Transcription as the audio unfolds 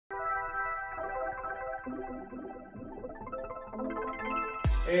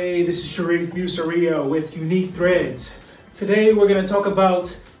Hey, this is Sharif Musaria with Unique Threads. Today we're going to talk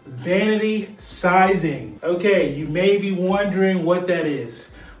about vanity sizing. Okay, you may be wondering what that is.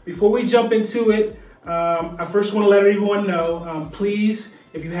 Before we jump into it, I first want to let everyone know, please,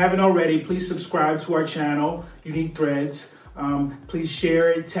 if you haven't already, please subscribe to our channel, Unique Threads. Please share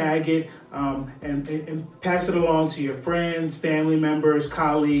it, tag it, and pass it along to your friends, family members,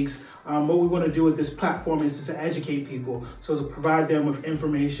 colleagues. What we want to do with this platform is to educate people, so to provide them with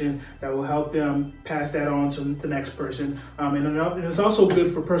information that will help them pass that on to the next person. And it's also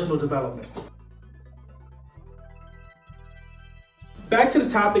good for personal development. Back to the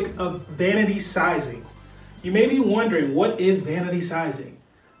topic of vanity sizing. You may be wondering, what is vanity sizing?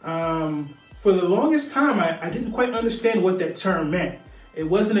 For the longest time, I didn't quite understand what that term meant. It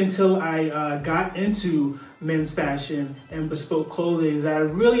wasn't until I got into men's fashion and bespoke clothing that I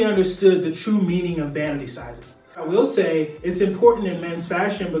really understood the true meaning of vanity sizing. I will say it's important in men's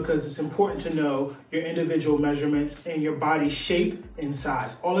fashion because it's important to know your individual measurements and your body shape and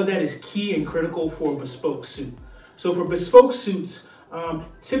size. All of that is key and critical for a bespoke suit. So for bespoke suits,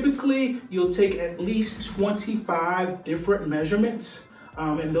 typically you'll take at least 25 different measurements.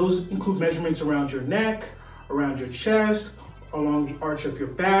 And those include measurements around your neck, around your chest, along the arch of your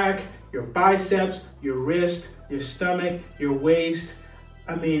back, your biceps, your wrist, your stomach, your waist.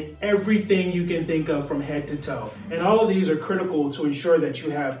 I mean, everything you can think of from head to toe. And all of these are critical to ensure that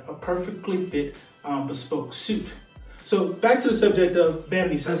you have a perfectly fit bespoke suit. So back to the subject of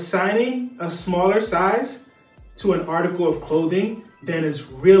vanity size. Assigning a smaller size to an article of clothing then is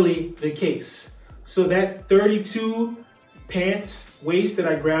really the case. So that 32 pants waist that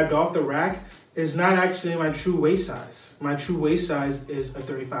I grabbed off the rack is not actually my true waist size. My true waist size is a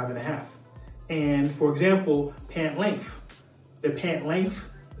 35.5. And for example, pant length. The pant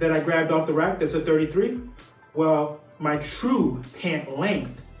length that I grabbed off the rack, that's a 33. Well, my true pant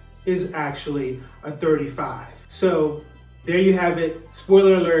length is actually a 35. So there you have it.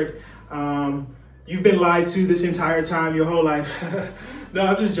 Spoiler alert. You've been lied to this entire time, your whole life. No,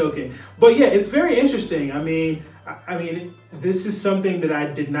 I'm just joking. But yeah, it's very interesting. I mean, this is something that I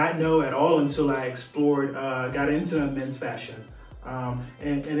did not know at all until I explored, got into men's fashion.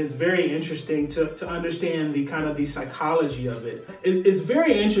 And it's very interesting to understand the psychology of it. It's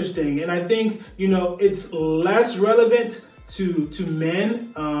very interesting, and I think, you know, it's less relevant to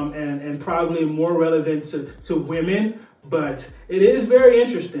men and probably more relevant to women, but it is very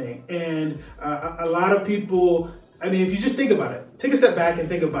interesting. And a lot of people, I mean, if you just think about it, take a step back and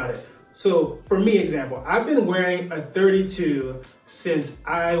think about it. So for me, example, I've been wearing a 32 since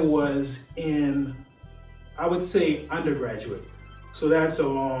I was in, I would say, undergraduate. So that's a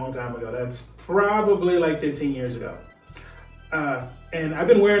long time ago. That's probably like 15 years ago. And I've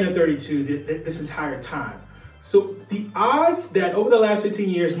been wearing a 32 this entire time. So the odds that over the last 15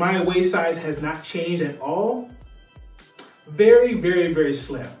 years, my waist size has not changed at all, very, very, very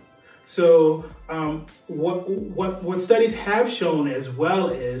slim. So what studies have shown as well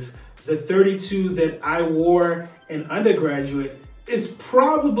is the 32 that I wore in undergraduate is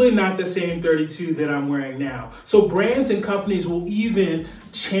probably not the same 32 that I'm wearing now. So brands and companies will even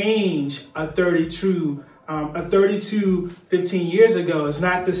change a 32 15 years ago is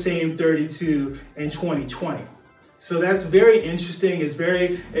not the same 32 in 2020. So that's very interesting. It's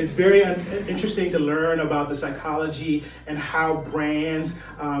very interesting to learn about the psychology and how brands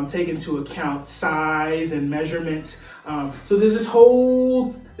take into account size and measurements. So there's this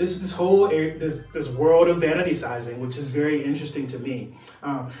whole world of vanity sizing, which is very interesting to me.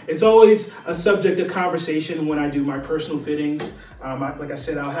 It's always a subject of conversation when I do my personal fittings. Like I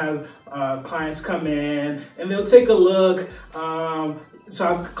said, I'll have clients come in and they'll take a look. So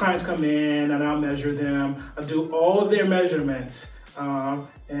I have clients come in and I'll measure them. I'll do all of their measurements. And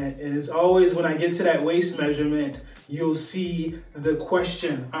it's always when I get to that waist measurement, you'll see the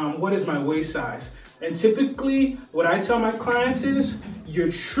question, what is my waist size? And typically what I tell my clients is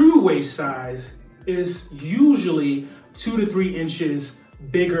your true waist size is usually 2 to 3 inches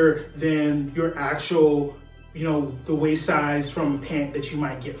bigger than your actual, you know, the waist size from a pant that you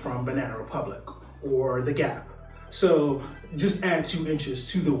might get from Banana Republic or The Gap. So just add 2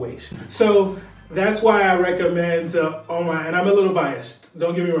 inches to the waist. So that's why I recommend, and I'm a little biased,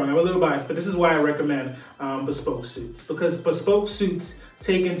 don't get me wrong, I'm a little biased, but this is why I recommend bespoke suits, because bespoke suits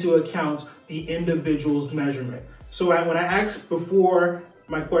take into account the individual's measurement. So when I asked before,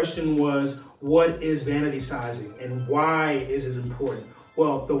 my question was, what is vanity sizing and why is it important?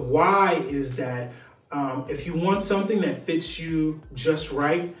 Well, the why is that if you want something that fits you just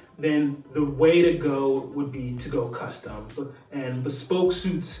right, then the way to go would be to go custom. And bespoke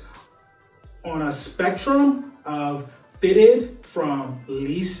suits on a spectrum of fitted from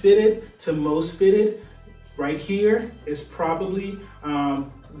least fitted to most fitted. Right here is probably,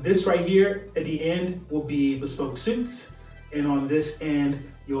 this right here at the end will be bespoke suits. And on this end,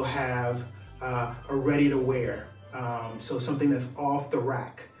 you'll have a ready to wear. So something that's off the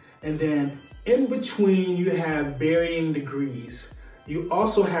rack. And then in between, you have varying degrees. You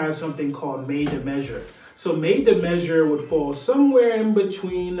also have something called made to measure. So made to measure would fall somewhere in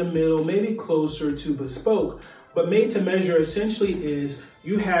between the middle, maybe closer to bespoke. But made to measure essentially is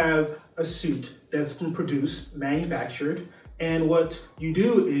you have a suit that's been produced, manufactured, and what you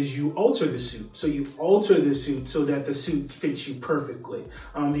do is you alter the suit. So you alter the suit so that the suit fits you perfectly.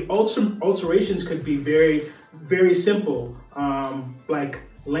 The alterations could be very, very simple, like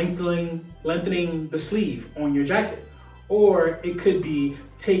lengthening the sleeve on your jacket. Or it could be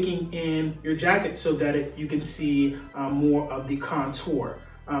taking in your jacket so that you can see more of the contour.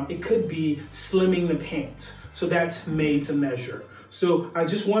 It could be slimming the pants. So that's made to measure. So I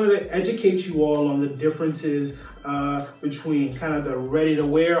just wanted to educate you all on the differences between kind of the ready to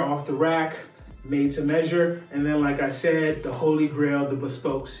wear off the rack, made to measure, and then like I said, the holy grail, the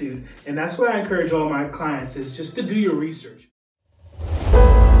bespoke suit. And that's what I encourage all my clients is just to do your research.